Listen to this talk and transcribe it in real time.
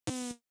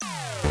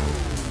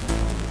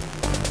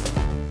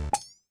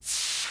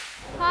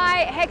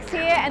Hi, Hex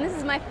here, and this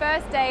is my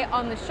first day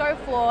on the show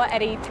floor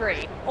at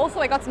E3. Also,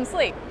 I got some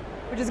sleep,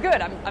 which is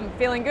good. I'm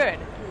feeling good.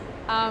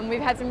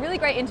 We've had some really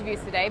great interviews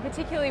today,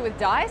 particularly with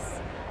DICE,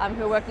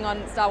 who are working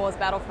on Star Wars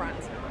Battlefront.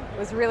 It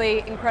was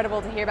really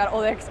incredible to hear about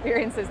all their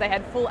experiences. They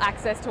had full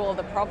access to all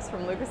the props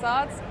from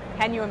LucasArts.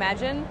 Can you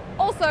imagine?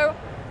 Also,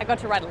 I got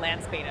to ride a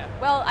land speeder.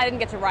 Well, I didn't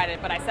get to ride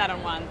it, but I sat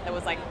on one that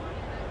was like,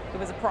 it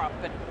was a prop,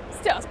 but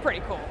still, it's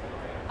pretty cool.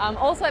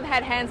 Also, I've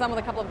had hands-on with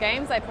a couple of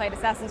games. I played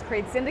Assassin's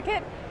Creed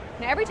Syndicate.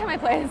 Now, every time I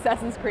play an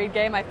Assassin's Creed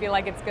game, I feel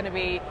like it's going to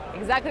be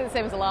exactly the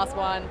same as the last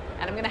one,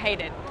 and I'm going to hate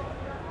it.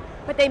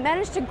 But they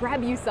managed to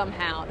grab you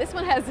somehow. This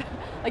one has,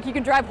 like, you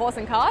can drive horse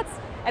and carts,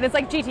 and it's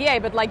like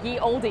GTA, but like ye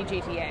olde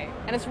GTA.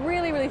 And it's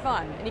really, really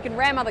fun. And you can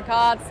ram other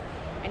carts,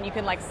 and you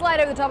can like slide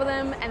over the top of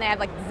them, and they have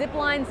like zip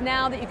lines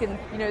now that you can,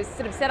 you know,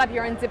 sort of set up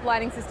your own zip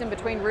lining system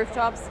between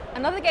rooftops.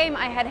 Another game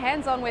I had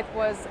hands-on with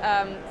was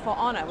For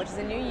Honor, which is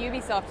a new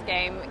Ubisoft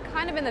game,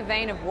 kind of in the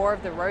vein of War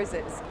of the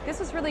Roses. This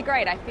was really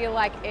great. I feel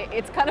like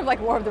it's kind of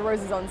like War of the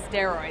Roses on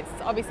steroids.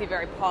 It's obviously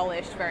very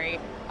polished, very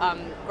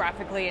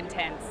graphically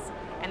intense,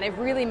 and they've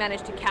really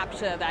managed to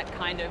capture that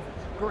kind of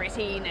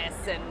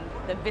grittiness and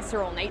the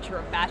visceral nature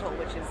of battle,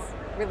 which is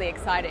really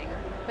exciting.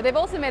 But they've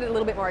also made it a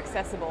little bit more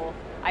accessible,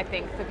 I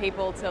think, for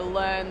people to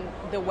learn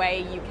the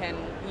way you can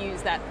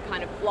use that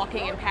kind of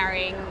blocking and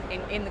parrying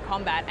in the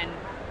combat and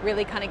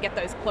really kind of get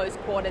those close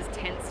quarters,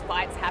 tense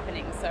fights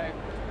happening. So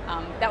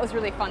that was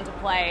really fun to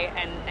play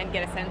and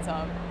get a sense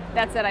of.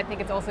 That said, I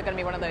think it's also going to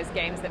be one of those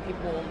games that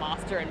people will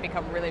master and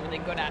become really, really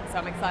good at. So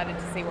I'm excited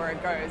to see where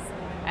it goes,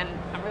 and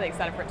I'm really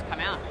excited for it to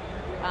come out.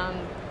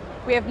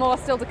 We have more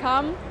still to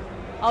come.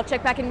 I'll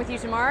check back in with you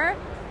tomorrow.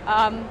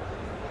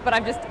 But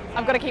I've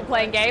got to keep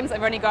playing games.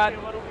 I've only got,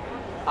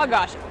 oh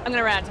gosh, I'm going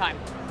to run out of time.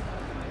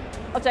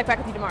 I'll check back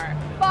with you tomorrow.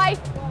 Bye.